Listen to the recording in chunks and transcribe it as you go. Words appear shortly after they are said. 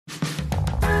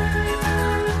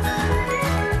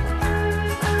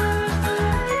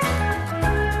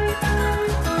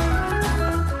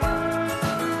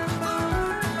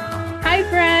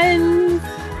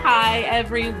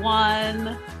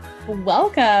everyone.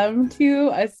 Welcome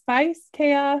to a Spice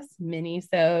Chaos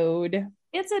mini-sode.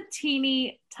 It's a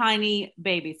teeny tiny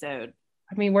baby-sode.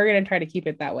 I mean, we're going to try to keep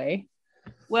it that way.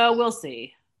 Well, we'll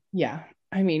see. Yeah.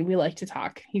 I mean, we like to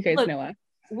talk. You guys know us.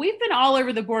 We've been all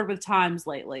over the board with times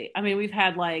lately. I mean, we've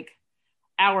had like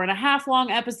hour and a half long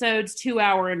episodes, 2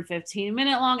 hour and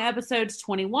 15-minute long episodes,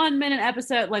 21-minute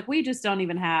episode. Like, we just don't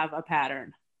even have a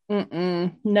pattern.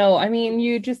 No, I mean,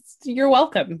 you're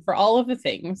welcome for all of the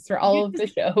things, for all of the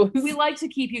shows. We like to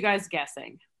keep you guys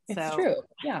guessing. It's true.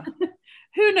 Yeah.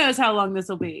 Who knows how long this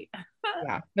will be?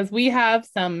 Yeah, because we have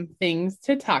some things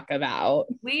to talk about.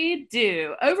 We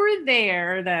do. Over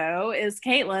there, though, is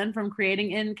Caitlin from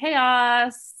Creating in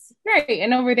Chaos. Right.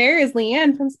 And over there is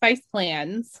Leanne from Spice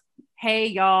Plans. Hey,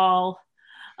 y'all.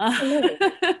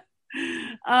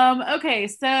 Okay,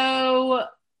 so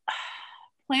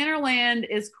Plannerland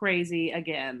is crazy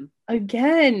again.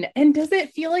 And does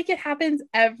it feel like it happens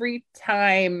every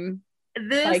time?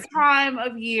 This time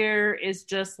of year is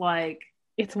just like...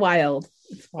 It's wild.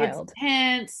 It's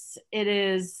tense. It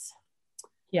is.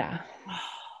 Yeah.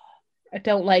 I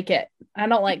don't like it. I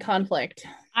don't like conflict.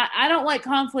 I don't like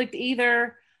conflict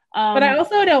either. But I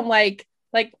also don't like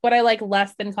what I like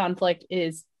less than conflict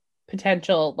is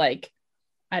potential,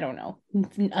 I don't know,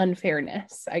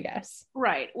 unfairness, I guess.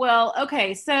 Right. Well,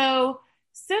 okay. So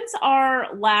since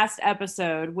our last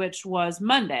episode, which was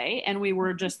Monday, and we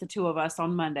were just the two of us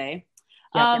on Monday,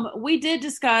 we did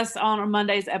discuss on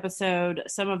Monday's episode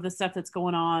some of the stuff that's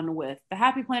going on with the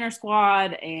Happy Planner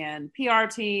Squad and PR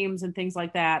teams and things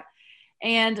like that.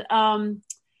 And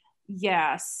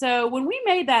so when we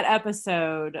made that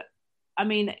episode, I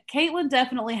mean, Caitlin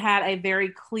definitely had a very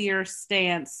clear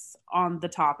stance on the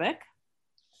topic.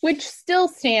 Which still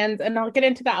stands, and I'll get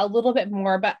into that a little bit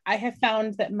more, but I have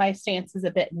found that my stance is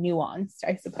a bit nuanced,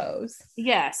 I suppose.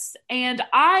 Yes, and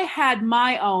I had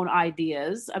my own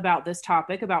ideas about this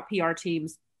topic, about PR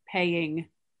teams paying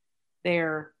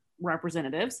their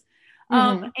representatives.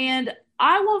 And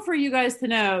I want for you guys to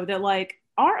know that,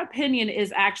 our opinion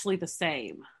is actually the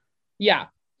same. Yeah.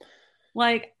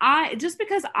 Just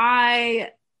because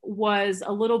I was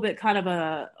a little bit kind of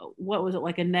a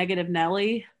negative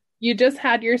Nelly. You just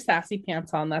had your sassy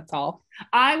pants on, that's all.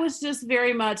 I was just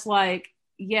very much I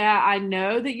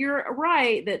know that you're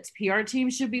right, that PR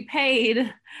teams should be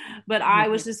paid, but I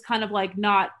was just kind of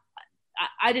I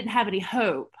didn't have any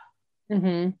hope.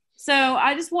 So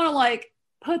I just want to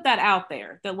put that out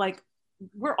there, that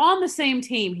we're on the same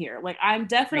team here. I'm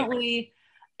definitely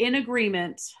in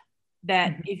agreement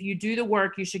that if you do the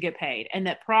work, you should get paid, and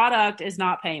that product is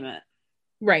not payment.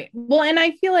 Right. Well, and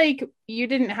I feel like you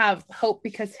didn't have hope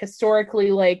because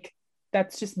historically,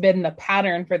 that's just been the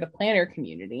pattern for the planner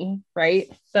community, right?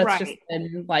 That's just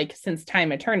been since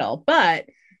time eternal. But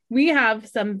we have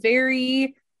some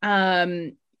very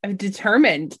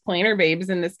determined planner babes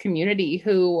in this community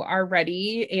who are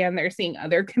ready, and they're seeing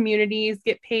other communities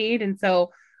get paid. And so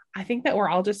I think that we're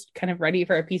all just kind of ready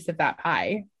for a piece of that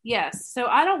pie. Yes. So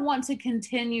I don't want to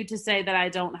continue to say that I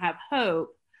don't have hope,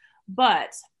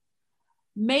 but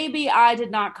maybe I did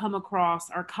not come across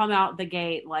or come out the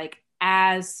gate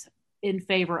as in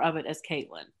favor of it as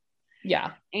Caitlin.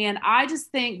 Yeah. And I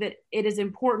just think that it is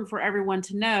important for everyone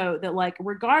to know that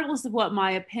regardless of what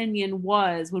my opinion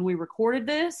was when we recorded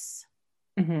this,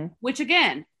 which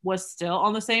again was still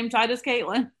on the same side as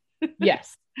Caitlin.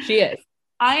 Yes, she is.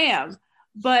 I am.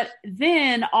 But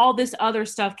then all this other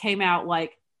stuff came out.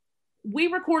 We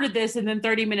recorded this, and then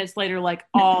 30 minutes later,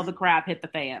 all the crap hit the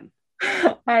fan.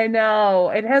 I know,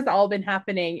 it has all been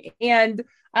happening. And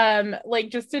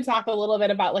just to talk a little bit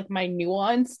about my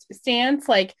nuanced stance,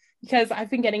 because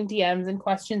I've been getting DMs and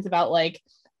questions about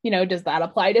does that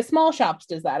apply to small shops,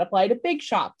 does that apply to big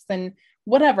shops, and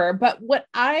whatever. But what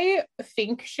I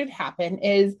think should happen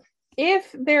is,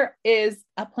 if there is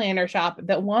a planner shop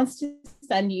that wants to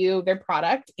send you their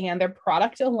product and their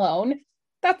product alone,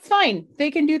 that's fine. They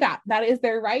can do that. That is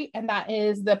their right, and that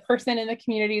is the person in the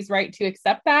community's right to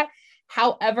accept that.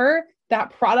 However,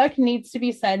 that product needs to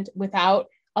be sent without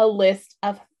a list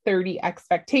of 30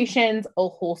 expectations, a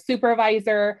whole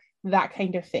supervisor, that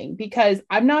kind of thing, because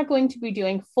I'm not going to be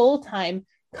doing full-time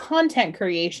content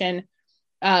creation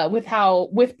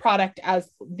with product as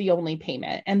the only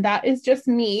payment. And that is just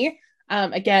me.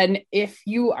 Again, if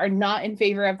you are not in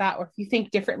favor of that, or if you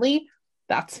think differently,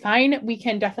 that's fine. We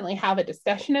can definitely have a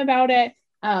discussion about it.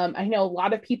 I know a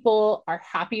lot of people are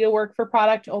happy to work for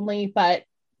product only, but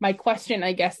my question,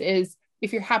 I guess, is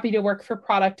if you're happy to work for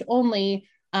product only,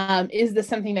 is this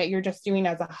something that you're just doing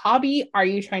as a hobby? Are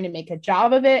you trying to make a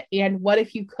job of it? And what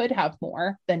if you could have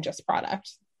more than just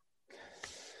product?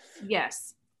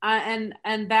 Yes. And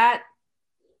that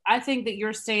I think that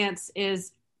your stance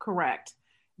is correct.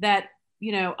 That,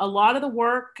 you know, a lot of the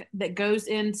work that goes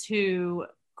into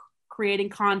creating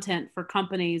content for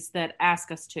companies that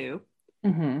ask us to,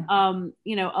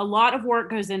 you know, a lot of work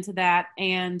goes into that.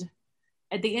 And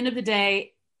at the end of the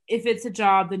day, if it's a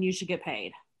job, then you should get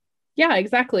paid. Yeah,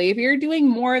 exactly. If you're doing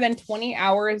more than 20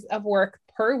 hours of work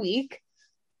per week,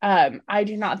 I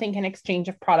do not think an exchange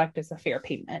of product is a fair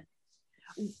payment.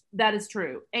 That is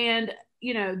true. And,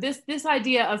 you know, this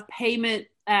idea of payment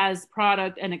as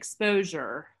product and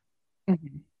exposure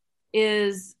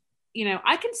is, you know,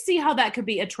 I can see how that could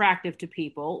be attractive to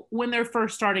people when they're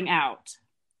first starting out.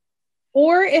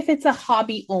 Or if it's a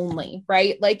hobby only,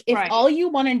 right? Like if Right. all you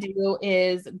want to do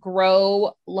is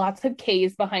grow lots of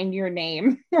K's behind your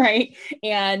name, right?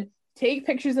 And take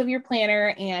pictures of your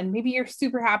planner, and maybe you're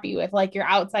super happy with like your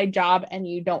outside job and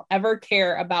you don't ever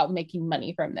care about making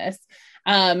money from this.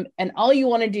 And all you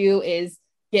want to do is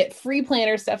get free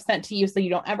planner stuff sent to you so you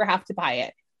don't ever have to buy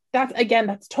it.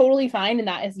 That's totally fine. And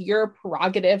that is your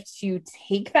prerogative to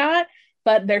take that.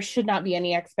 But there should not be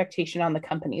any expectation on the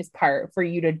company's part for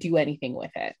you to do anything with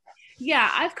it. Yeah,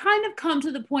 I've kind of come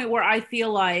to the point where I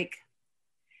feel like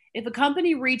if a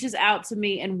company reaches out to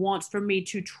me and wants for me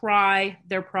to try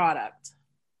their product,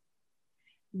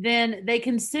 then they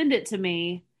can send it to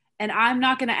me and I'm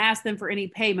not going to ask them for any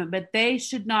payment, but they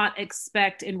should not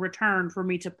expect in return for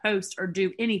me to post or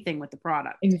do anything with the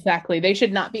product. Exactly. They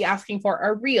should not be asking for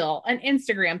a reel, an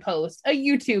Instagram post, a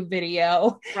YouTube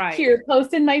video. Right. Here,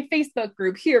 post in my Facebook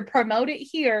group. Here, promote it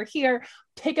here. Here,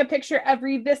 take a picture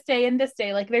every this day and this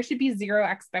day. Like there should be zero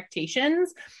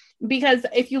expectations. Because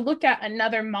if you look at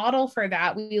another model for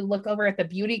that, we look over at the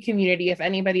beauty community, if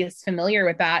anybody is familiar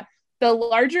with that, the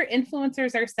larger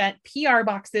influencers are sent PR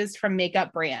boxes from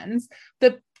makeup brands.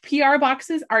 The PR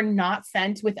boxes are not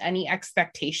sent with any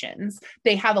expectations.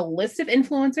 They have a list of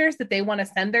influencers that they want to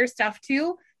send their stuff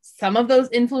to. Some of those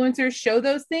influencers show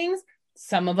those things,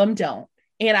 some of them don't.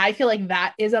 And I feel like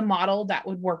that is a model that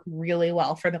would work really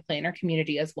well for the planner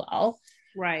community as well.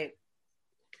 Right.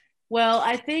 Well,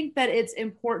 I think that it's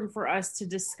important for us to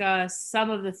discuss some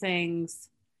of the things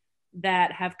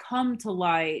that have come to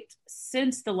light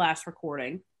since the last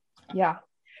recording. Yeah.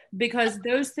 Because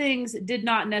those things did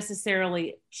not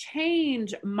necessarily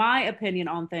change my opinion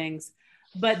on things,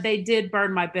 but they did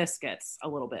burn my biscuits a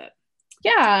little bit.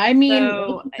 Yeah, I mean,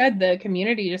 like you said, the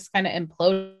community just kind of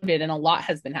imploded and a lot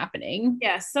has been happening.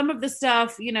 Yeah, some of the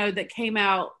stuff, you know, that came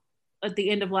out at the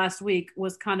end of last week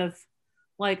was kind of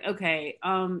like, okay,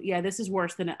 yeah, this is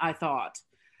worse than I thought.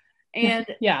 And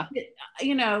yeah,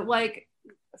 you know, like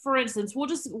for instance, we'll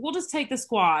just take the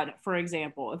squad for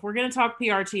example. If we're going to talk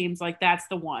PR teams, like that's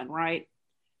the one, right?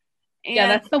 And yeah,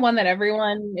 that's the one that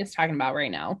everyone is talking about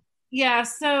right now. Yeah,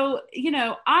 so you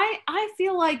know, I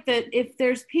feel like that if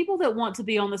there's people that want to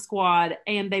be on the squad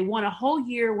and they want a whole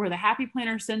year where the Happy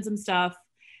Planner sends them stuff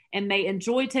and they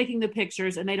enjoy taking the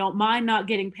pictures and they don't mind not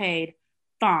getting paid,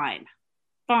 fine.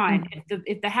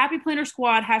 If the Happy Planner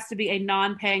squad has to be a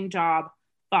non-paying job,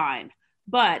 fine.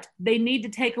 But they need to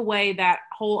take away that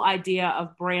whole idea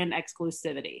of brand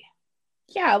exclusivity.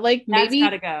 Yeah, like maybe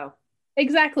that's gotta go.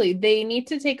 Exactly. They need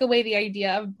to take away the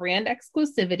idea of brand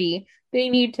exclusivity. They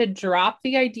need to drop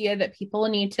the idea that people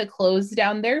need to close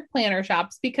down their planner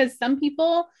shops because some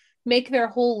people make their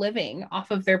whole living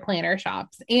off of their planner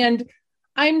shops. And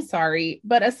I'm sorry,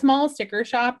 but a small sticker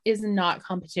shop is not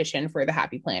competition for the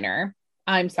Happy Planner.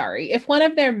 I'm sorry. If one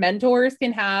of their mentors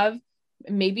can have,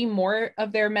 maybe more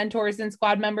of their mentors and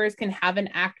squad members can have an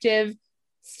active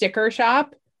sticker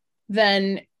shop,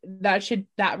 then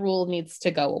that rule needs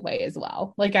to go away as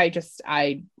well. Like I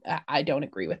don't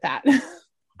agree with that.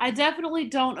 I definitely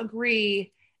don't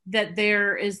agree that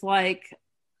there is like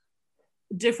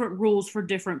different rules for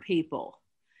different people.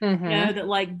 Mm-hmm. You know, that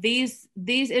like these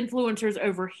influencers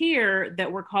over here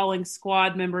that we're calling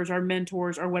squad members or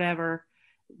mentors or whatever,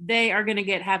 they are going to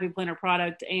get Happy Planner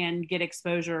product and get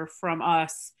exposure from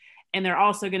us. And they're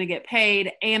also going to get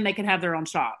paid and they can have their own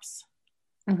shops.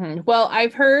 Mm-hmm. Well,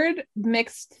 I've heard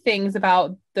mixed things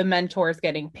about the mentors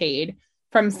getting paid.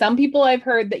 From some people, I've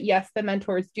heard that, yes, the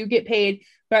mentors do get paid.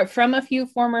 But from a few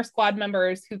former squad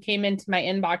members who came into my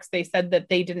inbox, they said that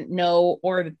they didn't know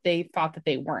or that they thought that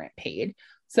they weren't paid.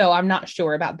 So I'm not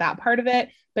sure about that part of it.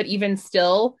 But even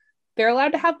still, they're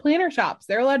allowed to have planner shops.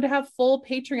 They're allowed to have full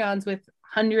Patreons with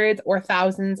hundreds or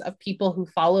thousands of people who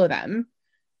follow them.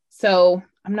 So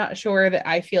I'm not sure that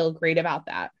I feel great about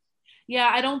that. Yeah,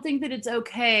 I don't think that it's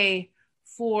okay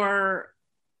for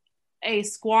a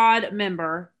squad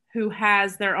member who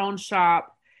has their own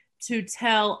shop to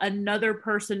tell another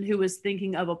person who is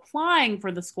thinking of applying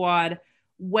for the squad,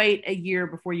 wait a year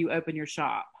before you open your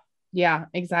shop. Yeah,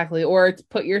 exactly. Or it's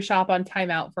put your shop on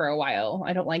timeout for a while.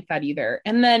 I don't like that either.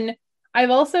 And then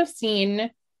I've also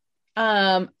seen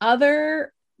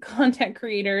other content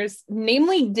creators,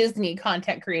 namely Disney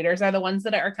content creators, are the ones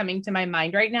that are coming to my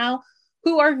mind right now,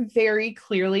 who are very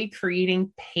clearly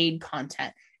creating paid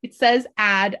content. It says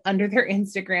ad under their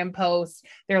Instagram post.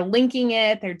 They're linking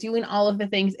it. They're doing all of the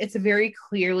things. It's very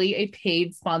clearly a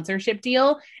paid sponsorship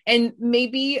deal. And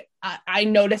maybe I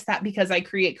noticed that because I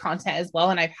create content as well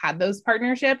and I've had those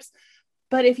partnerships.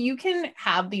 But if you can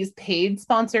have these paid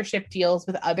sponsorship deals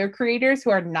with other creators who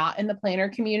are not in the planner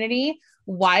community,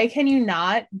 why can you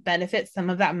not benefit some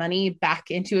of that money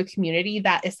back into a community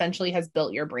that essentially has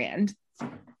built your brand?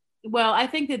 Well, I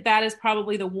think that that is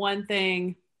probably the one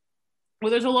thing. Well,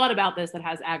 there's a lot about this that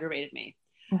has aggravated me,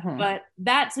 but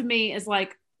that to me is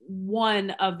like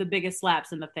one of the biggest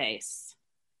slaps in the face.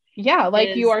 Yeah,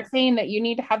 like you are saying that you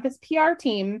need to have this PR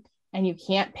team and you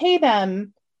can't pay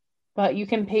them, but you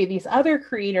can pay these other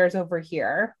creators over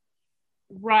here.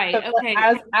 Right. But okay.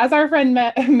 As our friend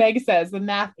Meg says, the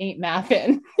math ain't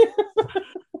mathin'.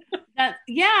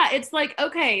 Yeah, it's like,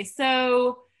 okay,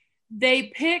 so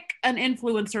they pick an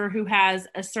influencer who has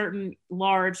a certain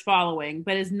large following,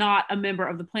 but is not a member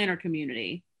of the planner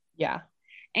community. Yeah.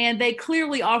 And they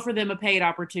clearly offer them a paid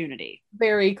opportunity.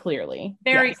 Very clearly.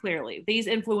 Very clearly. These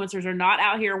influencers are not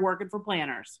out here working for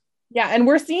planners. Yeah. And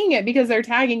we're seeing it because they're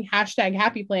tagging hashtag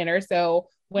happy planner. So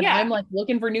when I'm like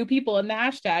looking for new people in the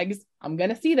hashtags, I'm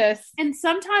going to see this. And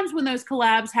sometimes when those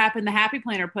collabs happen, the happy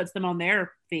planner puts them on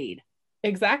their feed.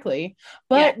 Exactly.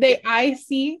 But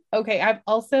I've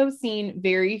also seen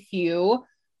very few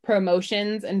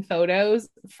promotions and photos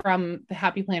from the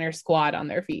Happy Planner squad on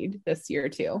their feed this year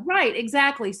too. Right,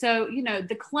 exactly. So,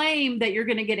 the claim that you're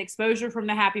going to get exposure from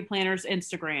the Happy Planners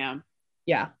Instagram.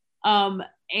 Yeah.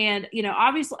 And,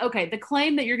 obviously, okay, the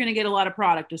claim that you're going to get a lot of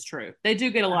product is true. They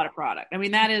do get a lot of product. I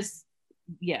mean, that is,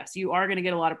 yes, you are going to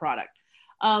get a lot of product.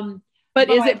 But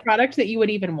is it product that you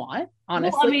would even want,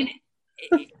 honestly? Well, I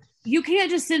mean, you can't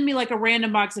just send me like a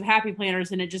random box of Happy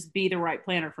Planners and it just be the right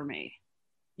planner for me.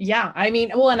 Yeah. I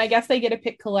mean, well, and I guess they get to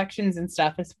pick collections and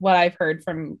stuff is what I've heard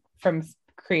from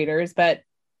creators, but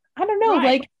I don't know.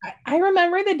 Right. Like I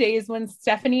remember the days when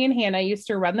Stephanie and Hannah used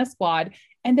to run the squad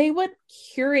and they would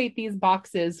curate these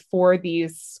boxes for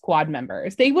these squad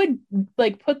members. They would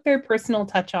like put their personal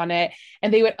touch on it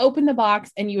and they would open the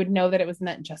box and you would know that it was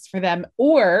meant just for them,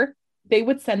 or they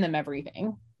would send them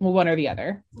everything. Well, one or the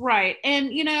other. Right. And,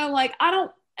 like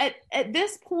at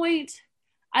this point,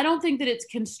 I don't think that it's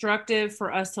constructive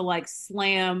for us to like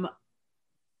slam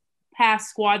past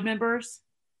squad members.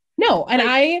 No. And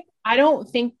I don't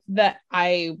think that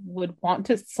I would want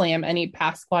to slam any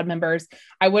past squad members.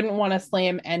 I wouldn't want to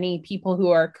slam any people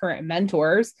who are current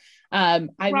mentors. I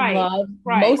love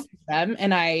most of them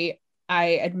and I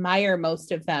admire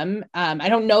most of them. I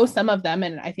don't know some of them,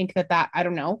 and I think that I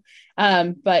don't know.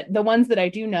 But the ones that I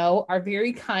do know are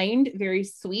very kind, very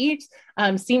sweet,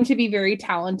 seem to be very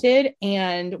talented.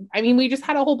 And I mean, we just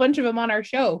had a whole bunch of them on our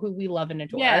show who we love and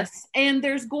adore. Yes. And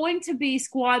there's going to be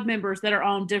squad members that are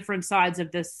on different sides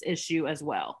of this issue as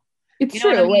well. It's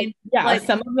true. I mean? Like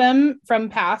some of them from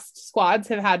past squads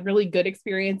have had really good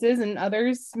experiences and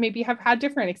others maybe have had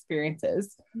different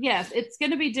experiences. Yes, it's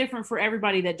going to be different for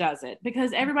everybody that does it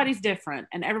because everybody's different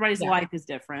and everybody's life is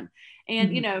different.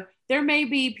 And, there may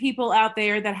be people out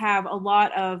there that have a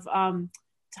lot of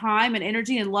time and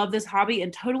energy and love this hobby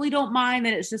and totally don't mind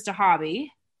that it's just a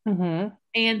hobby. Mm-hmm.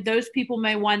 And those people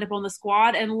may wind up on the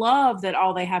squad and love that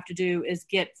all they have to do is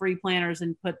get free planners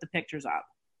and put the pictures up.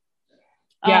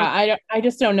 Yeah, I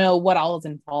just don't know what all is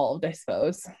involved, I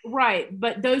suppose. Right.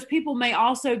 But those people may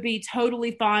also be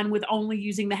totally fine with only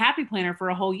using the Happy Planner for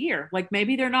a whole year. Like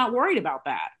maybe they're not worried about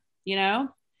that, Yeah,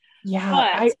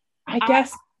 but I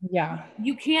guess, yeah.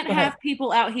 You can't have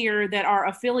people out here that are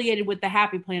affiliated with the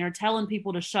Happy Planner telling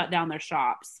people to shut down their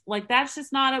shops. Like that's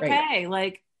just not okay. Right.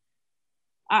 Like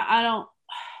I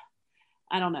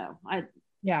don't know.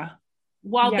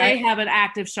 While they have an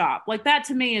active shop. Like that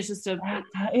to me is just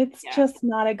it's just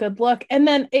not a good look. And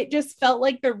then it just felt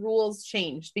like the rules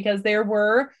changed because there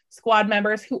were squad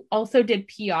members who also did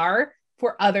PR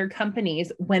for other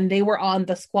companies when they were on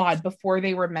the squad before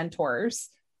they were mentors,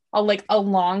 like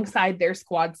alongside their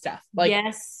squad stuff. Like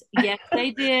yes,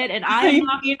 they did. And I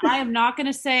am not going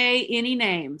to say any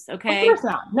names. Okay. Of course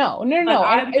not. No.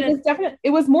 It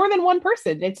was more than one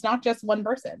person. It's not just one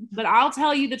person. But I'll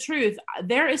tell you the truth.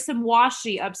 There is some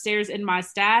washi upstairs in my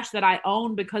stash that I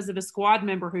own because of a squad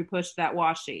member who pushed that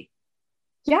washi.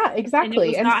 Yeah,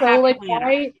 exactly. And so like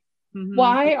Mm-hmm.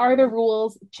 Why are the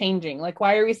rules changing? Like,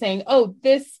 why are we saying, oh,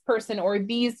 this person or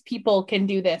these people can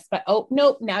do this, but oh,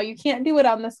 nope, now you can't do it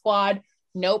on the squad.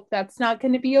 Nope, that's not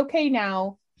going to be okay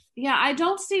now. Yeah, I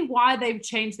don't see why they've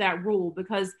changed that rule,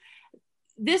 because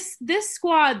this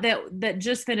squad that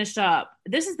just finished up,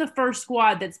 this is the first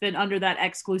squad that's been under that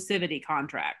exclusivity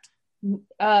contract.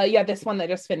 Yeah, this one that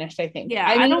just finished, I think. Yeah,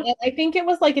 I mean, I think it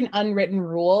was like an unwritten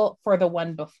rule for the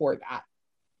one before that.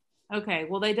 Okay,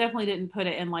 well, they definitely didn't put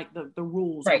it in like the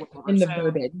rules, Right, or whatever. in the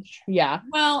verbiage. Yeah.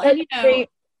 Well, But and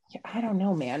I don't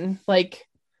know, man. Like,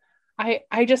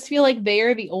 I just feel like they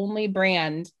are the only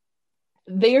brand,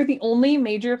 they are the only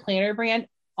major planner brand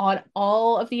on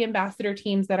all of the ambassador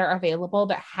teams that are available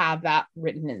that have that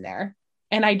written in there.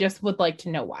 And I just would like to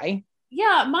know why.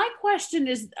 yeah, my question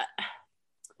is,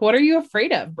 What are you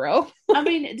afraid of, bro? I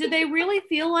mean, do they really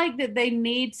feel like that they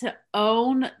need to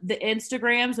own the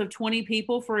Instagrams of 20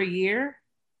 people for a year?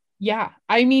 Yeah.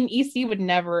 I mean, EC would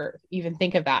never even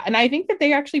think of that. And I think that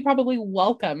they actually probably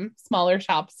welcome smaller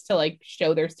shops to like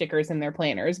show their stickers in their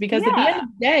planners, because at the end of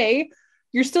the day,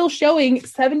 you're still showing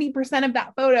 70% of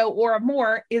that photo or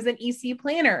more is an EC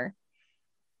planner.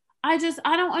 I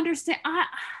don't understand.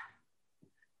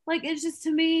 Like, it's just,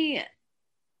 to me,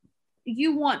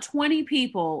 you want 20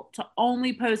 people to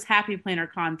only post Happy Planner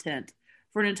content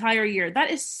for an entire year. That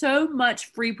is so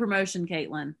much free promotion,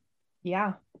 Caitlin.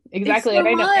 Yeah, exactly. It's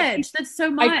so much. That's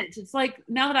so much. It's like,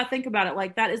 now that I think about it,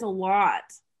 like, that is a lot.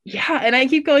 Yeah. And I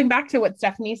keep going back to what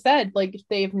Stephanie said. Like,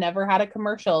 they've never had a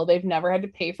commercial, they've never had to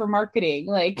pay for marketing.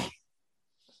 Like,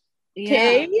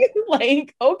 okay,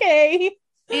 like, okay.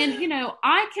 And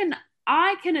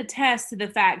I can attest to the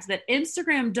fact that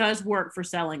Instagram does work for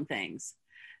selling things,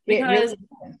 because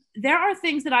there are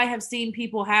things that I have seen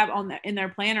people have in their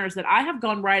planners that I have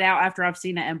gone right out after I've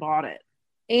seen it and bought it.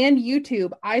 And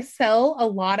YouTube. I sell a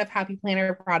lot of Happy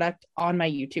Planner product on my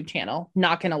YouTube channel.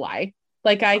 Not gonna lie.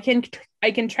 Like, I can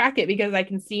track it because I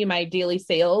can see my daily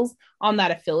sales on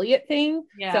that affiliate thing.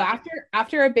 Yeah. So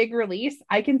after a big release,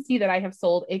 I can see that I have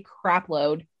sold a crap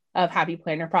load of Happy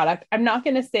Planner product. I'm not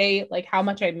going to say like how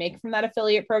much I make from that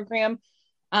affiliate program.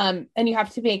 And you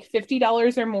have to make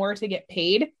 $50 or more to get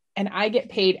paid. And I get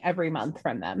paid every month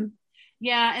from them.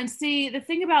 Yeah. And see, the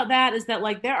thing about that is that,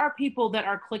 like, there are people that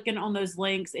are clicking on those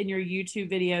links in your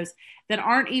YouTube videos that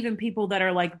aren't even people that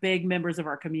are like big members of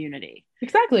our community.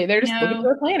 Exactly. They're just looking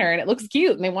for a planner and it looks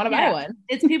cute and they want to buy one.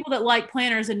 It's people that like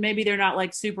planners and maybe they're not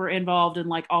like super involved in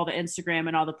like all the Instagram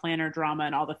and all the planner drama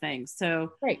and all the things.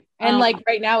 So, right. And like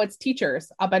right now it's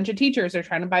teachers. A bunch of teachers are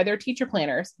trying to buy their teacher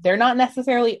planners. They're not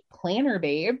necessarily planner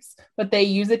babes, but they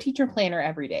use a teacher planner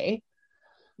every day.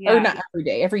 Yeah. Or not every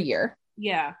day, every year.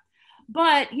 Yeah.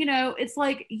 But, it's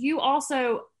like you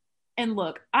also, and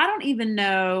look, I don't even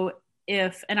know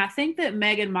if, and I think that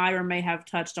Meg and Myra may have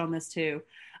touched on this too.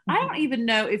 Mm-hmm. I don't even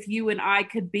know if you and I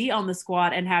could be on the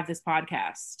squad and have this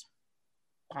podcast.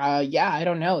 Yeah, I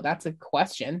don't know. That's a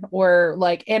question. Or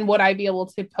like, and would I be able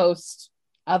to post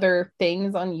other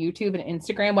things on YouTube and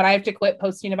Instagram? Would I have to quit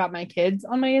posting about my kids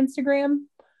on my Instagram?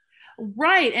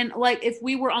 Right. And like, if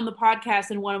we were on the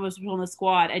podcast and one of us was on the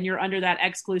squad and you're under that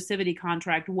exclusivity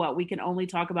contract, we can only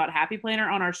talk about Happy Planner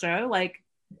on our show? Like,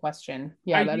 question.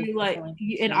 Yeah. That you like,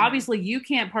 and obviously you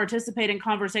can't participate in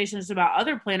conversations about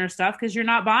other planner stuff because you're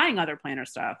not buying other planner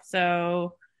stuff.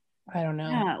 So I don't know.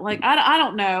 Yeah. Like, I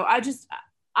don't know.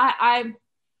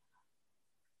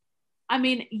 I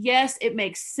mean, yes, it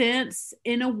makes sense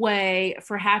in a way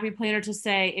for Happy Planner to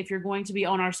say, if you're going to be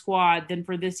on our squad, then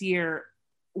for this year,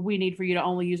 we need for you to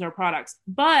only use our products.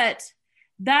 But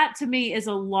that to me is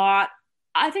a lot.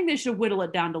 I think they should whittle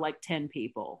it down to like 10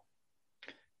 people.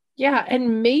 Yeah.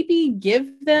 And maybe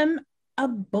give them a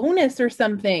bonus or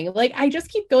something. Like, I just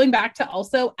keep going back to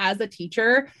also, as a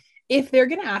teacher, if they're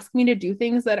going to ask me to do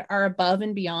things that are above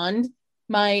and beyond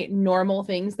my normal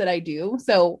things that I do.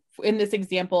 So in this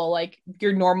example, like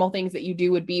your normal things that you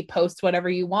do would be post whatever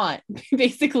you want,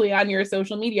 basically on your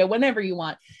social media, whenever you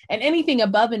want. And anything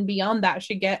above and beyond that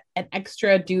should get an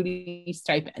extra duty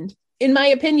stipend, in my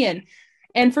opinion.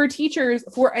 And for teachers,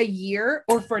 for a year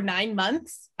or for 9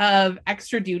 months of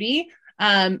extra duty,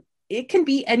 it can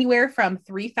be anywhere from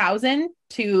 $3,000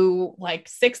 to like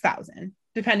 $6,000,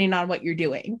 depending on what you're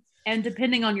doing. And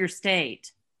depending on your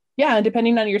state. Yeah,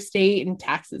 depending on your state and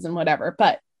taxes and whatever.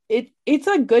 But it's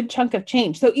a good chunk of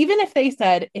change. So even if they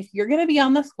said, if you're going to be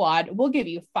on the squad, we'll give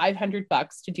you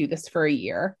 $500 to do this for a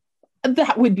year,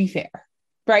 that would be fair,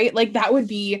 right? Like, that would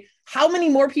be how many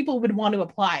more people would want to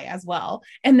apply as well.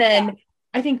 And then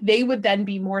I think they would then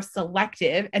be more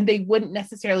selective and they wouldn't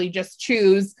necessarily just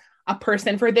choose a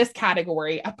person for this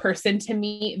category, a person to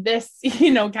meet this,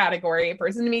 category, a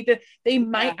person to meet the, they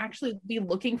might actually be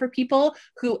looking for people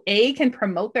who can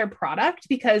promote their product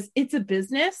because it's a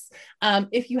business.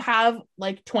 If you have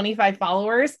like 25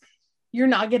 followers, you're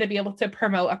not going to be able to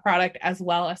promote a product as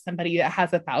well as somebody that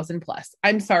has 1,000 plus.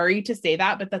 I'm sorry to say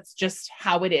that, but that's just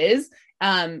how it is.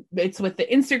 It's with the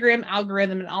Instagram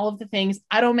algorithm and all of the things.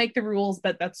 I don't make the rules,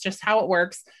 but that's just how it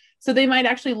works. So they might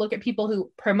actually look at people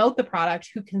who promote the product,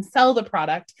 who can sell the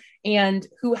product, and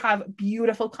who have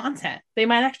beautiful content. They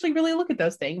might actually really look at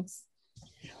those things.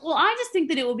 Well, I just think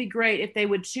that it would be great if they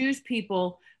would choose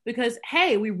people because,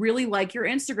 hey, we really like your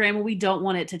Instagram and we don't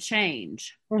want it to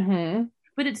change. Mm-hmm.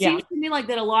 But it seems to me like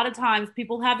that a lot of times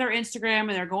people have their Instagram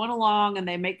and they're going along and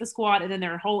they make the squad and then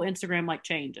their whole Instagram like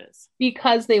changes.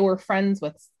 Because they were friends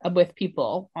with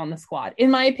people on the squad.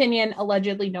 In my opinion,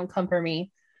 allegedly, don't come for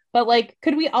me. But like,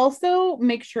 could we also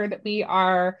make sure that we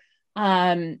are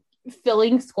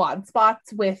filling squad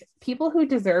spots with people who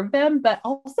deserve them, but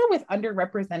also with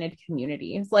underrepresented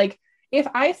communities? Like, if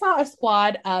I saw a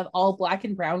squad of all Black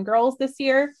and brown girls this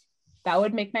year, that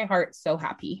would make my heart so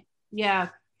happy. Yeah.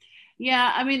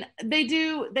 Yeah, I mean, they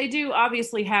do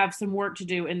obviously have some work to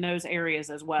do in those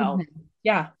areas as well. Mm-hmm.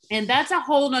 Yeah. And that's a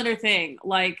whole nother thing.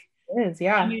 Like, it is,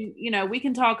 yeah. We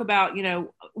can talk about,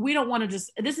 we don't want to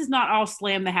this is not all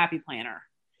slam the Happy Planner.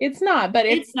 It's not, but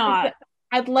it's not.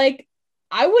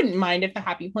 I wouldn't mind if the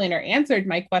Happy Planner answered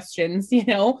my questions,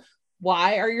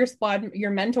 why are your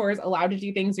mentors allowed to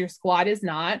do things your squad is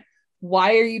not?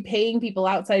 Why are you paying people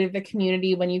outside of the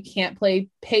community when you can't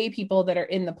pay people that are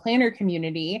in the planner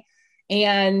community?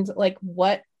 And like,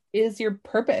 what is your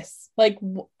purpose? Like,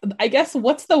 I guess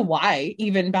what's the why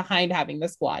even behind having the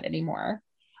squad anymore?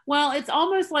 Well, it's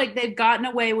almost like they've gotten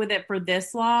away with it for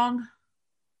this long.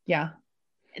 Yeah.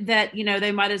 That,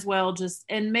 they might as well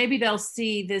and maybe they'll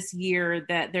see this year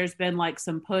that there's been like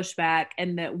some pushback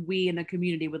and that we in the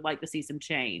community would like to see some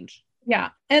change. Yeah.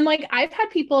 And like, I've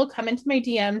had people come into my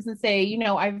DMs and say,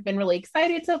 I've been really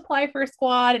excited to apply for a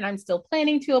squad and I'm still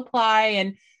planning to apply.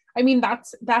 And I mean,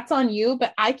 that's on you,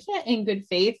 but I can't in good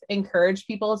faith encourage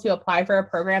people to apply for a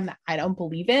program that I don't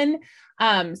believe in.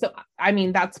 So, I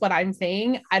mean, that's what I'm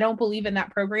saying. I don't believe in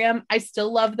that program. I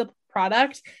still love the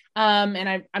product.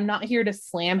 And I'm not here to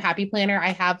slam Happy Planner.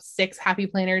 I have 6 Happy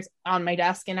Planners on my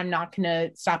desk and I'm not going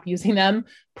to stop using them.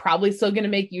 Probably still going to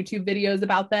make YouTube videos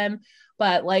about them,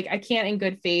 but like, I can't in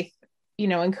good faith,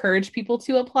 encourage people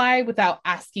to apply without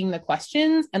asking the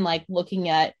questions and like looking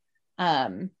at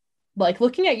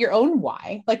your own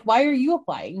why. Like, why are you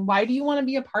applying? Why do you want to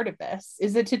be a part of this?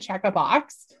 Is it to check a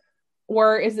box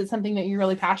or is it something that you're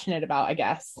really passionate about, I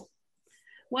guess?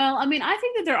 Well, I mean, I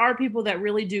think that there are people that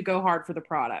really do go hard for the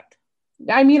product.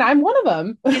 I mean, I'm one of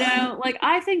them. Like,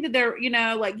 I think that they're,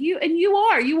 like you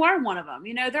are one of them.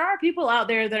 There are people out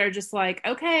there that are just like,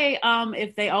 okay,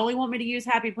 if they only want me to use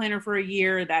Happy Planner for a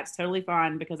year, that's totally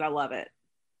fine because I love it.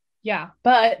 Yeah.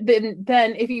 But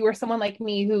then if you were someone like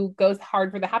me who goes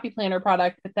hard for the Happy Planner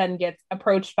product, but then gets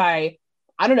approached by,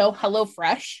 I don't know,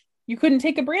 HelloFresh, you couldn't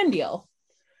take a brand deal.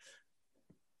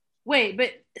 Wait, but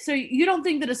so you don't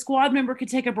think that a squad member could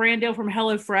take a brand deal from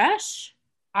HelloFresh?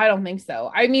 I don't think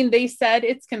so. I mean, they said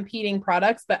it's competing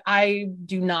products, but I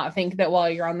do not think that while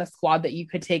you're on the squad that you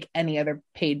could take any other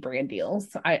paid brand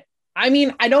deals. I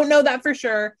mean, I don't know that for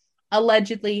sure.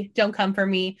 Allegedly, don't come for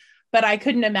me. But I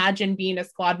couldn't imagine being a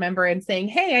squad member and saying,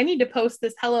 hey, I need to post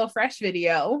this HelloFresh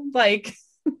video like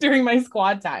during my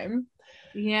squad time.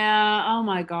 Yeah. Oh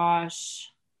my gosh.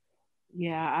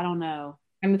 Yeah. I don't know.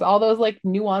 And it's all those like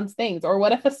nuanced things. Or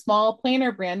what if a small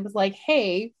planner brand was like,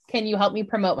 hey, can you help me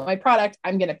promote my product?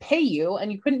 I'm going to pay you.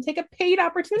 And you couldn't take a paid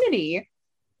opportunity.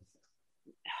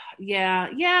 Yeah.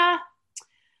 Yeah.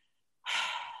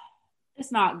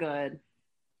 It's not good.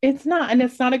 It's not. And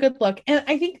it's not a good look. And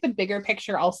I think the bigger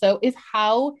picture also is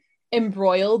how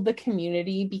embroiled the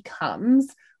community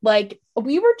becomes. Like,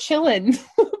 we were chilling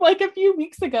like a few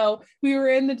weeks ago. We were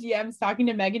in the DMs talking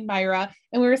to Meg and Myra,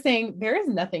 and we were saying there is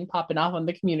nothing popping off on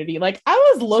the community. Like, I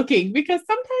was looking because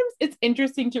sometimes it's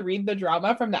interesting to read the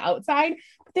drama from the outside,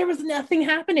 but there was nothing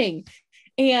happening.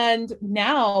 And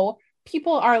now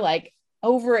people are like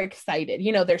overexcited.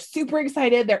 They're super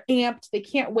excited. They're amped. They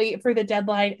can't wait for the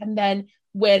deadline. And then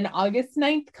when August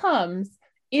 9th comes,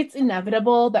 it's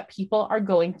inevitable that people are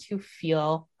going to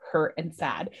feel hurt and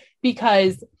sad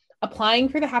because applying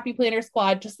for the Happy Planner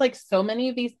squad, just like so many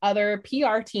of these other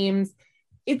PR teams,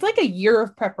 it's like a year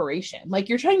of preparation. Like,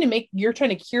 you're trying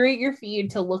to curate your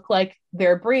feed to look like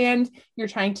their brand. You're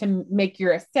trying to make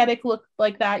your aesthetic look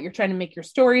like that. You're trying to make your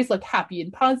stories look happy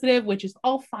and positive, which is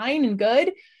all fine and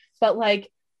good. But like,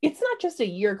 it's not just a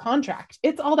year contract.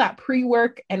 It's all that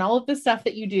pre-work and all of the stuff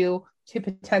that you do to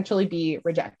potentially be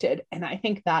rejected. And I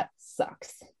think that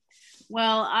sucks.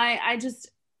 Well, I just,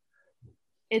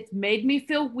 it's made me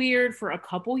feel weird for a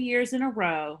couple years in a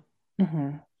row.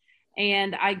 Mm-hmm.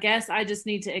 And I guess I just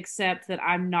need to accept that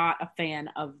I'm not a fan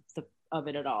of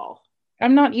it at all.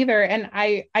 I'm not either. And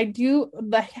I do,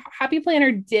 the Happy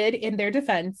Planner did, in their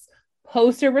defense,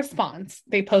 post a response.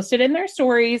 They posted in their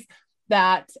stories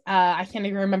that I can't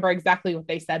even remember exactly what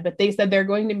they said, but they said they're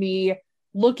going to be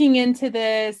looking into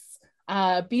this,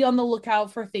 be on the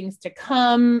lookout for things to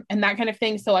come and that kind of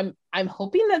thing. So I'm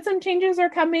hoping that some changes are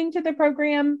coming to the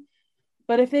program.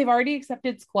 But if they've already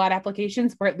accepted squad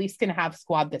applications, we're at least going to have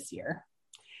squad this year.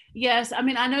 Yes, I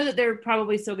mean, I know that they're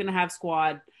probably still going to have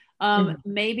squad.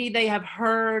 Maybe they have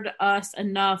heard us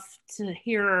enough to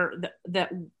hear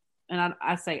that, and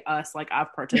I say us like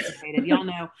I've participated. Y'all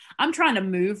know I'm trying to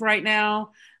move right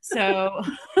now, so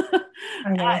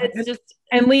it's just.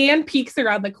 And Leanne peeks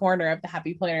around the corner of the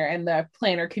Happy Planner and the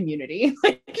planner community.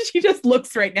 Like she just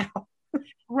looks right now.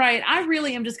 Right, I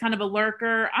really am just kind of a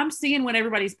lurker. I'm seeing what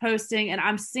everybody's posting, and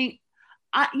I'm seeing.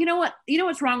 You know what? You know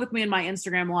what's wrong with me in my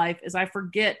Instagram life is I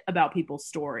forget about people's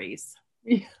stories.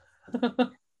 Yeah.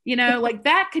 You know, like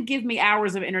that could give me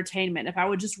hours of entertainment if I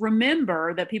would just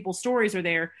remember that people's stories are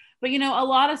there. But, you know, a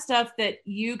lot of stuff that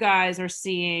you guys are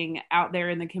seeing out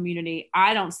there in the community,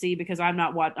 I don't see because I'm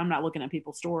not looking at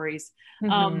people's stories.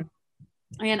 Mm-hmm.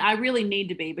 And I really need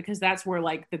to be, because that's where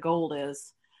like the gold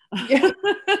is. Yeah.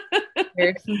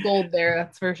 There's some gold there,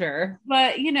 that's for sure.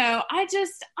 But, you know, I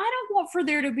don't want for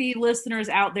there to be listeners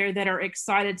out there that are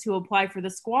excited to apply for the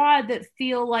squad that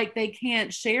feel like they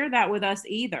can't share that with us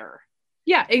either.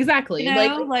 Yeah, exactly. You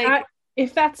know, like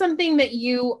if that's something that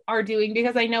you are doing,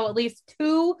 because I know at least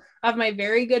 2 of my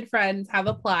very good friends have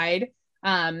applied.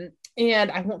 And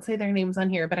I won't say their names on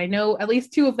here, but I know at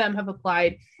least 2 of them have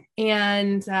applied.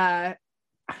 And I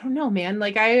don't know, man,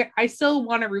 like I still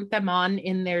want to root them on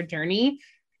in their journey.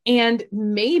 And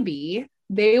maybe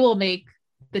they will make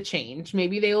the change.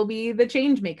 Maybe they will be the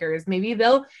change makers. Maybe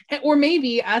or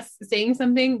maybe us saying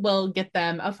something will get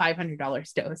them a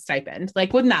 $500 stipend.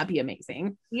 Like, wouldn't that be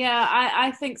amazing? Yeah,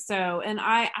 I think so. And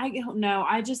I don't know.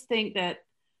 I just think that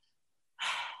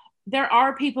there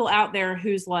are people out there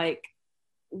who's like,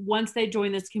 once they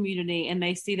join this community and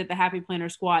they see that the Happy Planner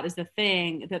Squad is the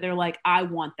thing, that they're like, I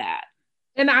want that.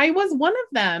 And I was one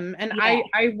of them. And yeah.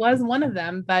 I was one of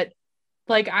them, but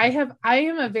like I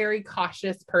am a very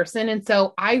cautious person. And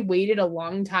so I waited a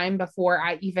long time before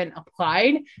I even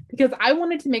applied, because I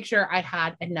wanted to make sure I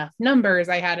had enough numbers.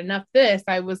 I had enough this,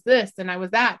 I was this, and I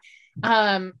was that.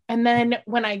 And then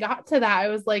when I got to that, I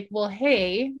was like, well,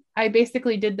 hey, I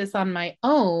basically did this on my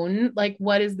own. Like,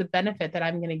 what is the benefit that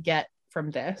I'm going to get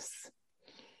from this?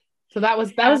 So that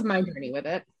was my journey with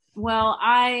it. Well,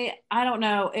 I don't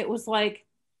know. It was like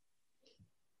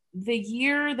the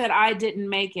year that I didn't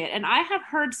make it. And I have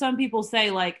heard some people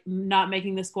say like not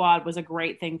making the squad was a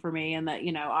great thing for me, and that,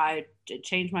 you know, I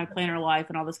changed my planner life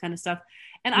and all this kind of stuff.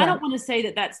 And yeah. I don't want to say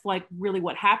that that's like really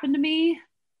what happened to me,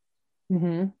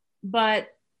 but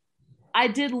I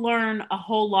did learn a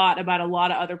whole lot about a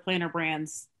lot of other planner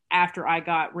brands after I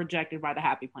got rejected by the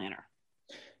Happy Planner.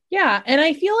 Yeah. And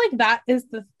I feel like that is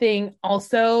the thing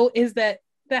also, is that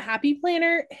the Happy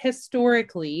Planner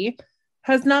historically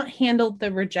has not handled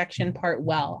the rejection part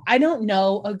well. I don't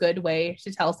know a good way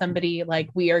to tell somebody like,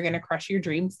 we are going to crush your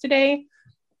dreams today.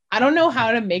 I don't know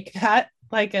how to make that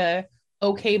like a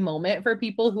okay moment for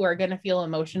people who are going to feel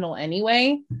emotional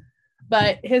anyway.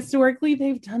 But historically,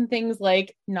 they've done things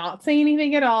like not say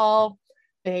anything at all.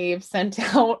 They've sent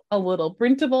out a little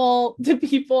printable to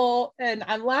people. And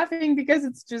I'm laughing because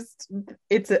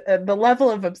the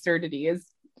level of absurdity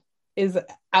is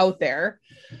out there.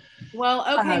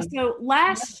 Well, okay. So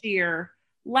last year,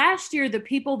 the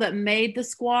people that made the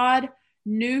squad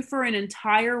knew for an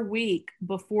entire week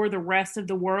before the rest of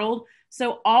the world.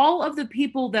 So all of the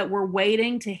people that were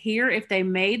waiting to hear if they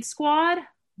made squad,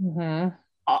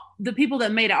 the people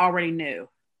that made it already knew.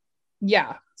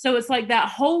 Yeah. So it's like that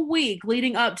whole week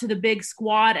leading up to the big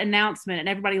squad announcement and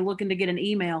everybody looking to get an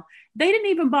email. They didn't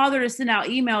even bother to send out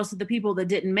emails to the people that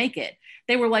didn't make it.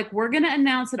 They were like, we're going to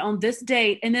announce it on this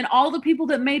date. And then all the people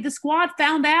that made the squad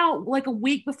found out like a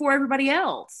week before everybody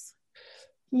else.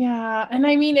 Yeah. And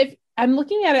I mean, if I'm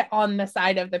looking at it on the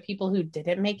side of the people who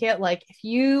didn't make it, like if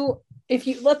you,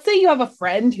 let's say you have a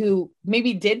friend who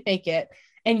maybe did make it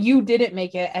and you didn't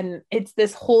make it, and it's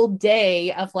this whole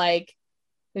day of like,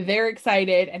 they're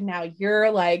excited, and now you're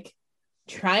like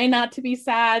trying not to be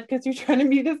sad because you're trying to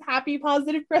be this happy,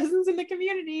 positive presence in the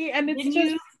community, and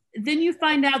it's then you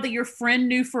find out that your friend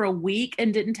knew for a week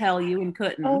and didn't tell you and Oh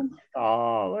couldn't. my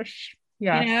gosh. You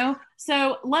Yes. know?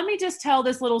 So let me just tell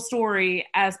this little story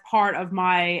as part of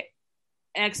my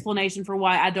explanation for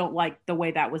why I don't like the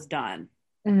way that was done.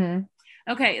 Mm-hmm.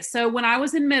 Okay, so when I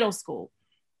was in middle school,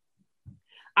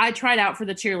 I tried out for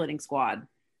the cheerleading squad.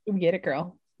 Get it,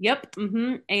 girl. Yep.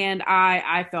 And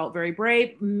I felt very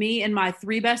brave. Me and my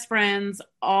three best friends,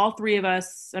 all three of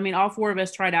us, I mean, all four of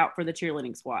us tried out for the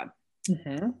cheerleading squad.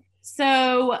 Mm-hmm.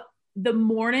 So the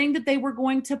morning that they were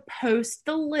going to post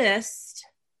the list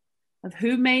of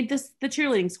who made the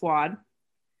cheerleading squad,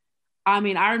 I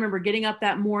mean, I remember getting up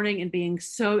that morning and being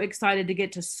so excited to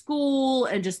get to school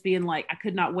and just being like, I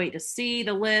could not wait to see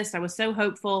the list. I was so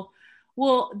hopeful.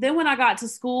 Well, then when I got to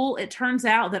school, it turns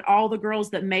out that all the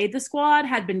girls that made the squad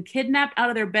had been kidnapped out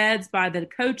of their beds by the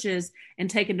coaches and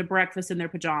taken to breakfast in their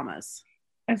pajamas.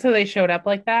 And so they showed up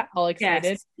like that, all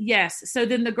excited. Yes. So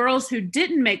then the girls who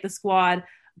didn't make the squad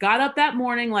got up that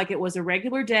morning like it was a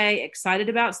regular day, excited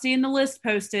about seeing the list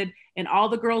posted, and all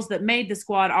the girls that made the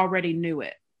squad already knew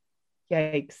it.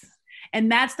 Yikes.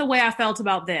 And that's the way I felt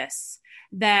about this.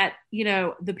 That, you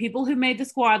know, the people who made the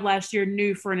squad last year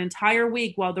knew for an entire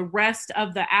week while the rest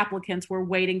of the applicants were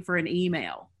waiting for an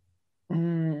email.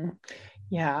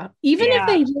 Yeah. Even if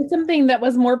they did something that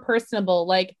was more personable,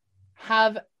 like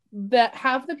have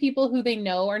the people who they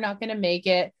know are not going to make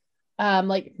it,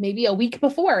 like maybe a week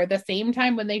before, the same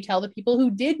time when they tell the people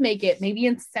who did make it, maybe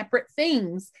in separate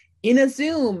things, in a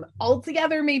Zoom, all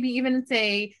together, maybe even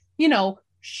say, you know,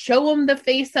 show them the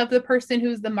face of the person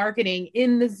who's the marketing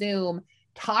in the Zoom.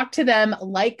 Talk to them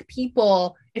like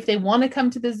people. If they want to come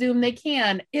to the Zoom, they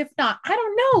can. If not, I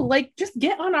don't know. Like, just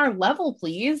get on our level,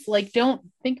 please. Like, don't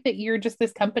think that you're just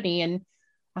this company. And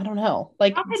I don't know.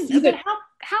 Like, how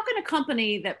can a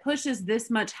company that pushes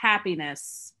this much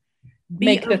happiness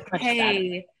be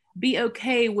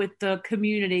okay with the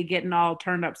community getting all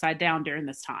turned upside down during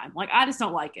this time? Like, I just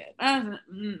don't like it.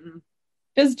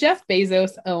 Does Jeff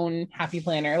Bezos own Happy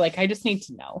Planner? Like, I just need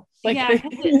to know. Like, yeah,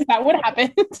 is that what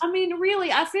happened? I mean,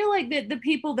 really, I feel like that the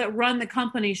people that run the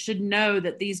company should know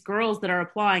that these girls that are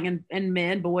applying and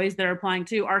men, boys that are applying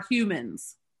too, are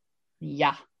humans.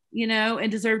 Yeah. You know, and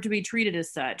deserve to be treated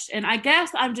as such. And I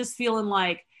guess I'm just feeling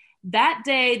like that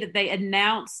day that they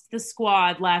announced the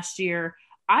squad last year,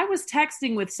 I was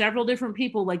texting with several different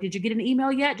people, like, did you get an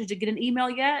email yet? Did you get an email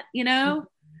yet? You know?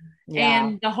 Yeah.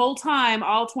 And the whole time,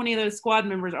 all 20 of those squad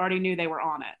members already knew they were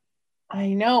on it. I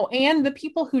know. And the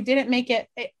people who didn't make it,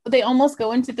 they almost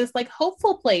go into this like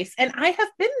hopeful place. And I have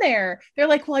been there. They're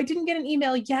like, well, I didn't get an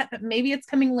email yet, but maybe it's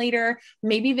coming later.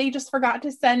 Maybe they just forgot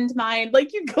to send mine.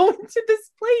 Like, you go into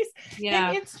this place.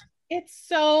 Yeah. And it's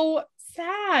so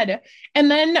sad.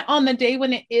 And then on the day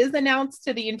when it is announced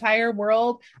to the entire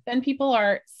world, then people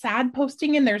are sad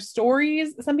posting in their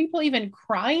stories. Some people even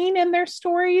crying in their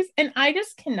stories. And I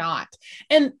just cannot.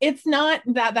 And it's not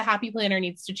that the Happy Planner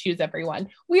needs to choose everyone.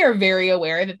 We are very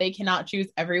aware that they cannot choose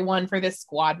everyone for this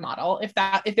squad model. If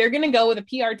they're going to go with a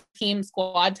PR team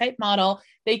squad type model,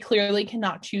 they clearly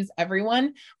cannot choose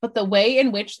everyone. But the way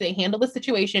in which they handle the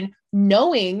situation,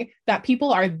 knowing that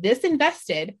people are this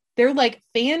invested, they're like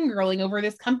fangirling over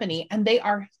this company and they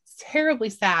are terribly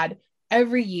sad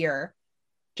every year,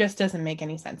 just doesn't make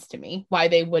any sense to me why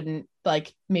they wouldn't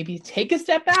like maybe take a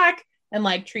step back and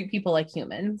like treat people like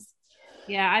humans.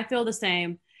 Yeah, I feel the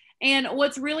same. And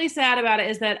what's really sad about it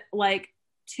is that like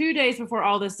 2 days before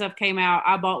all this stuff came out,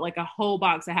 I bought like a whole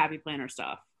box of Happy Planner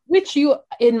stuff. Which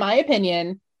in my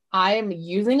opinion, I am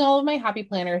using all of my Happy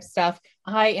Planner stuff.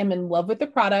 I am in love with the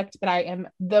product, but I am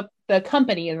the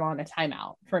company is on a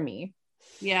timeout for me.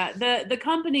 Yeah, the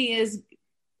company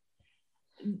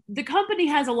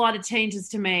has a lot of changes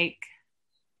to make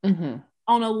on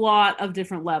a lot of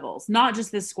different levels, not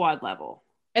just this squad level.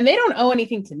 And they don't owe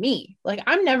anything to me. Like,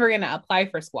 I'm never going to apply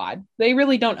for squad. They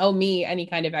really don't owe me any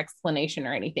kind of explanation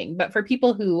or anything. But for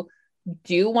people who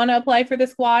do want to apply for the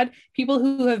squad, people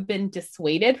who have been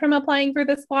dissuaded from applying for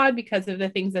the squad because of the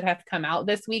things that have come out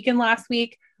this week and last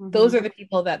week, those are the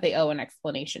people that they owe an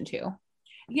explanation to.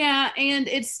 Yeah, and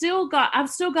I've still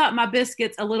got my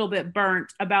biscuits a little bit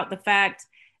burnt about the fact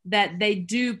that they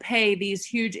do pay these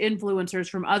huge influencers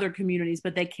from other communities,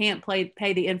 but they can't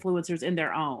pay the influencers in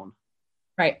their own.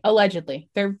 Right, allegedly.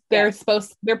 Their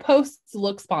posts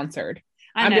look sponsored.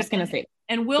 I'm just going to say.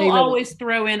 And we'll always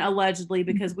throw in allegedly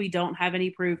because we don't have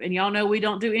any proof. And y'all know we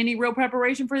don't do any real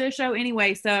preparation for this show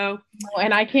anyway. So,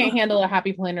 and I can't handle a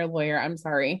Happy Planner lawyer. I'm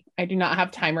sorry. I do not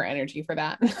have time or energy for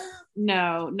that.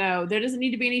 No, there doesn't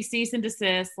need to be any cease and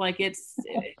desist. Like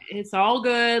it's all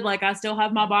good. Like I still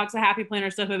have my box of Happy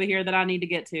Planner stuff over here that I need to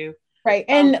get to. Right.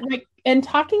 And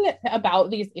talking about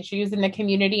these issues in the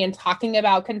community and talking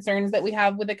about concerns that we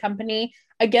have with the company,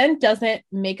 again, doesn't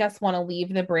make us want to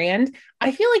leave the brand.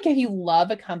 I feel like if you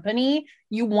love a company,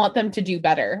 you want them to do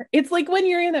better. It's like when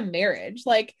you're in a marriage,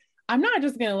 like, I'm not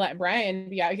just going to let Brian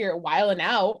be out here wilding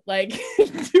out, like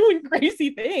doing crazy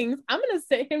things. I'm going to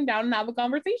sit him down and have a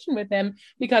conversation with him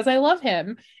because I love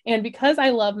him. And because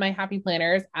I love my happy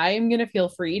planners, I am going to feel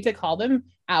free to call them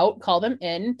out, call them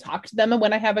in, talk to them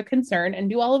when I have a concern, and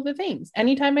do all of the things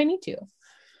anytime I need to.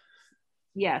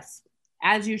 Yes,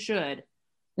 as you should.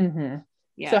 Mm-hmm.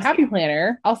 Yes. So happy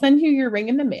planner, I'll send you your ring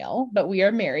in the mail, but we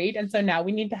are married. And so now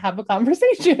we need to have a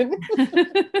conversation.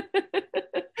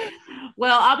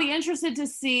 Well, I'll be interested to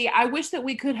see. I wish that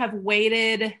we could have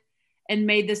waited and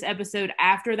made this episode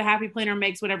after the happy planner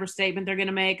makes whatever statement they're going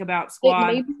to make about Squad.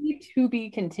 It may be to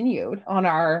be continued on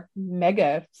our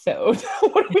mega-sode.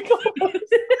 What do we call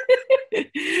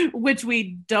it? Which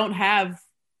we don't have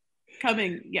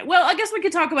coming yet. Well, I guess we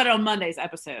could talk about it on Monday's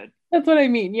episode. That's what I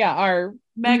mean. Yeah, our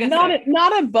mega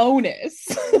not a bonus.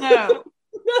 No.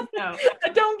 No.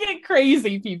 Don't get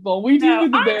crazy, people. We do.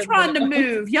 I'm trying to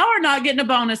move. Y'all are not getting a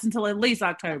bonus until at least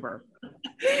October.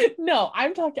 No, I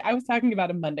was talking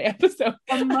about a Monday episode.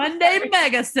 A Monday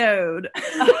megasode.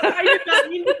 I did not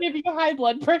mean to give you high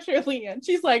blood pressure, Leanne.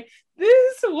 She's like,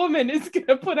 this woman is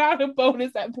gonna put out a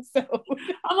bonus episode.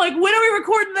 I'm like, when are we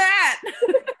recording that?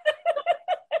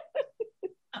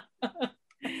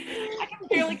 I can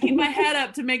barely keep my head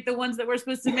up to make the ones that we're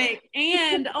supposed to make.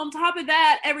 And on top of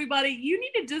that, everybody, you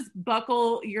need to just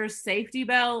buckle your safety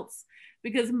belts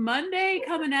because Monday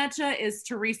coming at you is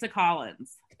Teresa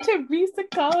Collins. Teresa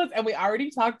Collins, and we already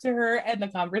talked to her, and the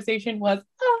conversation was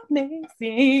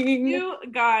amazing. You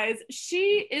guys,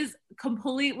 she is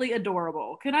completely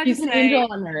adorable. Can I She's just an say,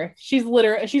 angel on earth. She's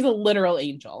a literal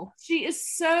angel. She is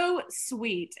so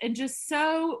sweet and just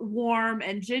so warm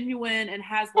and genuine, and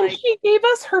has like. And she gave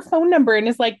us her phone number and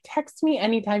is like, text me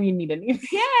anytime you need anything.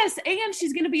 Yes, and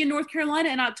she's going to be in North Carolina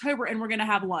in October, and we're going to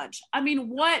have lunch. I mean,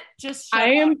 what? Just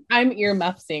I'm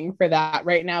earmuffsing for that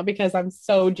right now because I'm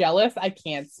so jealous. I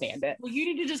can't stand it. Well, you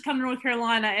need to just come to North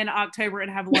Carolina in October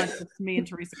and have lunch with me and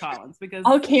Teresa Collins because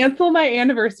I'll cancel my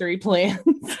anniversary plans.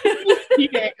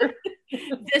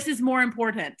 This is more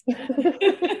important.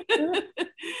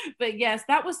 But yes,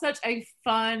 that was such a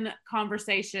fun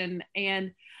conversation.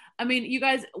 And I mean, you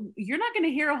guys, you're not going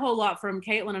to hear a whole lot from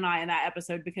Caitlin and I in that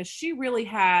episode because she really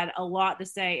had a lot to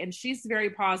say, and she's very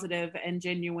positive and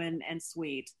genuine and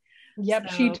sweet. Yep,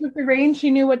 so, she took the reins.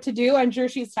 She knew what to do. I'm sure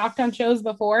she's talked on shows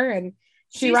before, and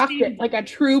she rocked it like a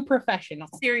true professional.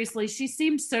 Seriously, she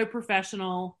seemed so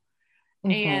professional.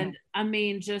 Mm-hmm. And I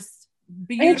mean, just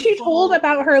beautiful. And she told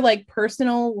about her like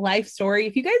personal life story.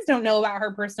 If you guys don't know about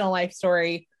her personal life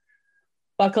story,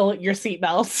 buckle your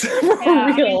seatbelts. Yeah,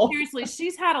 I mean, seriously,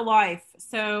 she's had a life.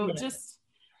 So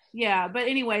but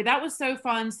anyway, that was so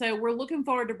fun. So we're looking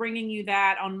forward to bringing you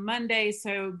that on Monday.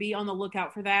 So be on the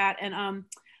lookout for that. And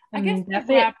I guess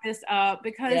we'll wrap this up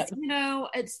because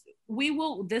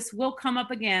this will come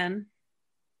up again.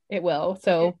 It will.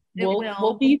 So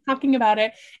we'll be talking about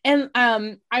it. And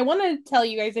I want to tell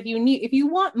you guys, if you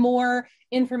want more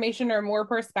information or more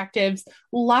perspectives,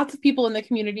 lots of people in the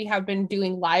community have been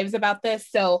doing lives about this.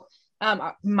 So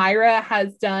Myra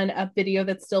has done a video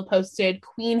that's still posted.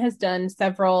 Queen has done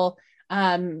several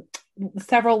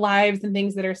lives and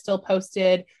things that are still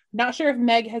posted. Not sure if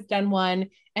Meg has done one.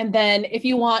 And then if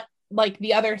you want like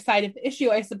the other side of the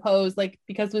issue, I suppose, like,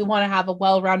 because we want to have a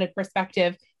well-rounded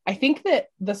perspective, I think that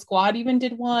the Squad even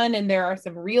did one, and there are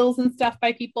some reels and stuff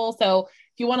by people. So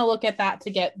if you want to look at that to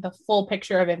get the full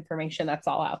picture of information, that's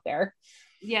all out there.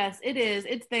 Yes, it is.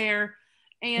 It's there.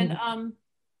 And,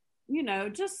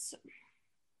 just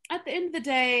at the end of the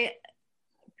day,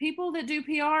 people that do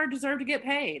PR deserve to get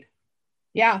paid.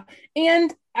 Yeah.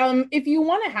 And if you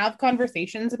want to have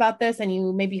conversations about this and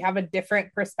you maybe have a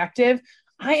different perspective,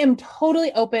 I am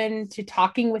totally open to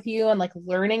talking with you and like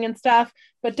learning and stuff,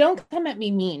 but don't come at me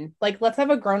mean. Like, let's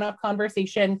have a grown-up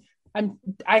conversation.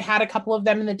 I had a couple of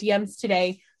them in the DMs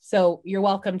today, so you're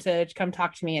welcome to come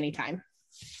talk to me anytime.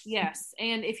 Yes.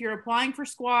 And if you're applying for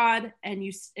Squad and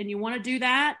you want to do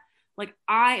that, like,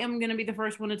 I am going to be the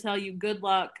first one to tell you, good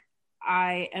luck.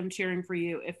 I am cheering for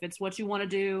you. If it's what you want to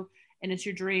do and it's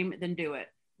your dream, then do it.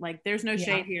 Like, there's no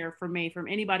shade here from me, from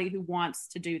anybody who wants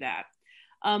to do that.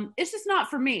 It's just not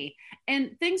for me,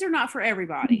 and things are not for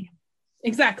everybody.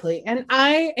 Exactly. And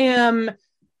I'm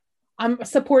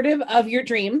supportive of your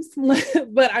dreams,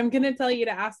 but I'm going to tell you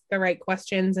to ask the right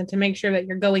questions and to make sure that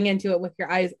you're going into it with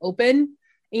your eyes open,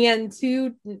 and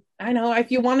to, I know,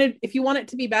 if you want it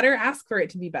to be better, ask for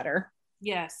it to be better.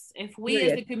 Yes. If we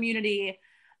as a community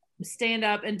stand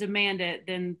up and demand it,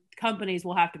 then companies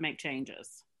will have to make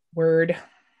changes. Word.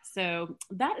 So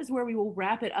that is where we will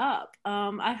wrap it up.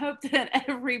 I hope that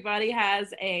everybody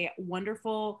has a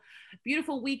wonderful,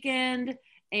 beautiful weekend,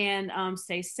 and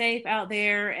stay safe out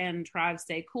there and try to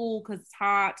stay cool because it's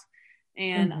hot,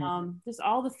 and just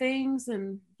all the things.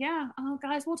 And yeah,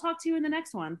 guys, we'll talk to you in the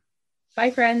next one.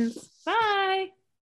 Bye, friends. Bye.